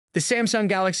The Samsung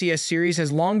Galaxy S series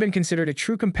has long been considered a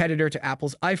true competitor to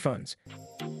Apple's iPhones.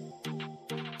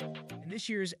 And this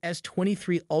year's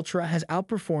S23 Ultra has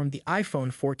outperformed the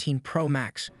iPhone 14 Pro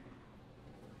Max.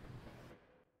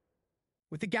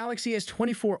 With the Galaxy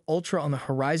S24 Ultra on the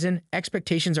horizon,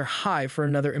 expectations are high for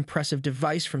another impressive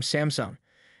device from Samsung.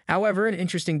 However, an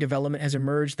interesting development has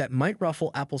emerged that might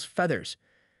ruffle Apple's feathers.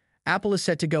 Apple is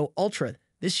set to go Ultra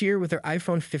this year with their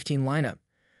iPhone 15 lineup.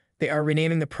 They are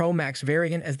renaming the Pro Max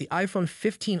variant as the iPhone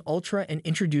 15 Ultra and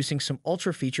introducing some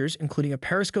Ultra features, including a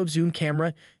periscope zoom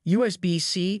camera,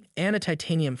 USB-C, and a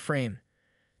titanium frame.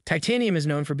 Titanium is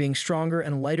known for being stronger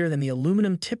and lighter than the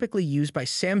aluminum typically used by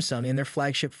Samsung in their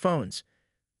flagship phones.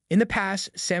 In the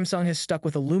past, Samsung has stuck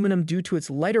with aluminum due to its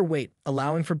lighter weight,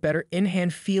 allowing for better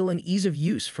in-hand feel and ease of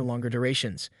use for longer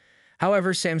durations.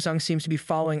 However, Samsung seems to be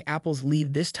following Apple's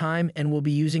lead this time and will be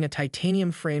using a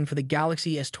titanium frame for the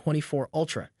Galaxy S24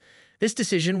 Ultra. This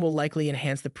decision will likely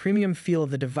enhance the premium feel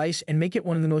of the device and make it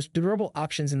one of the most durable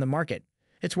options in the market.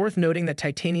 It's worth noting that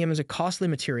titanium is a costly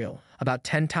material, about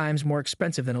 10 times more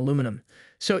expensive than aluminum.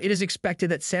 So it is expected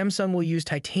that Samsung will use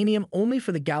titanium only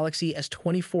for the Galaxy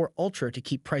S24 Ultra to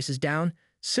keep prices down,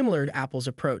 similar to Apple's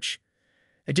approach.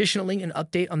 Additionally, an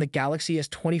update on the Galaxy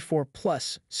S24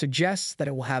 Plus suggests that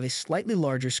it will have a slightly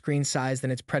larger screen size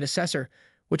than its predecessor,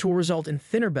 which will result in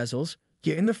thinner bezels,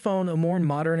 giving the phone a more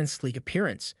modern and sleek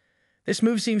appearance. This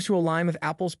move seems to align with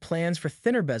Apple's plans for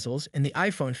thinner bezels in the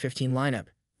iPhone 15 lineup.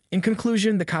 In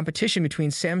conclusion, the competition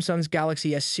between Samsung's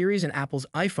Galaxy S series and Apple's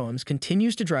iPhones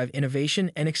continues to drive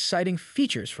innovation and exciting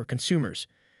features for consumers.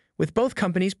 With both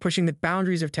companies pushing the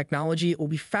boundaries of technology, it will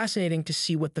be fascinating to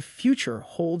see what the future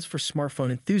holds for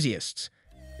smartphone enthusiasts.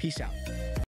 Peace out.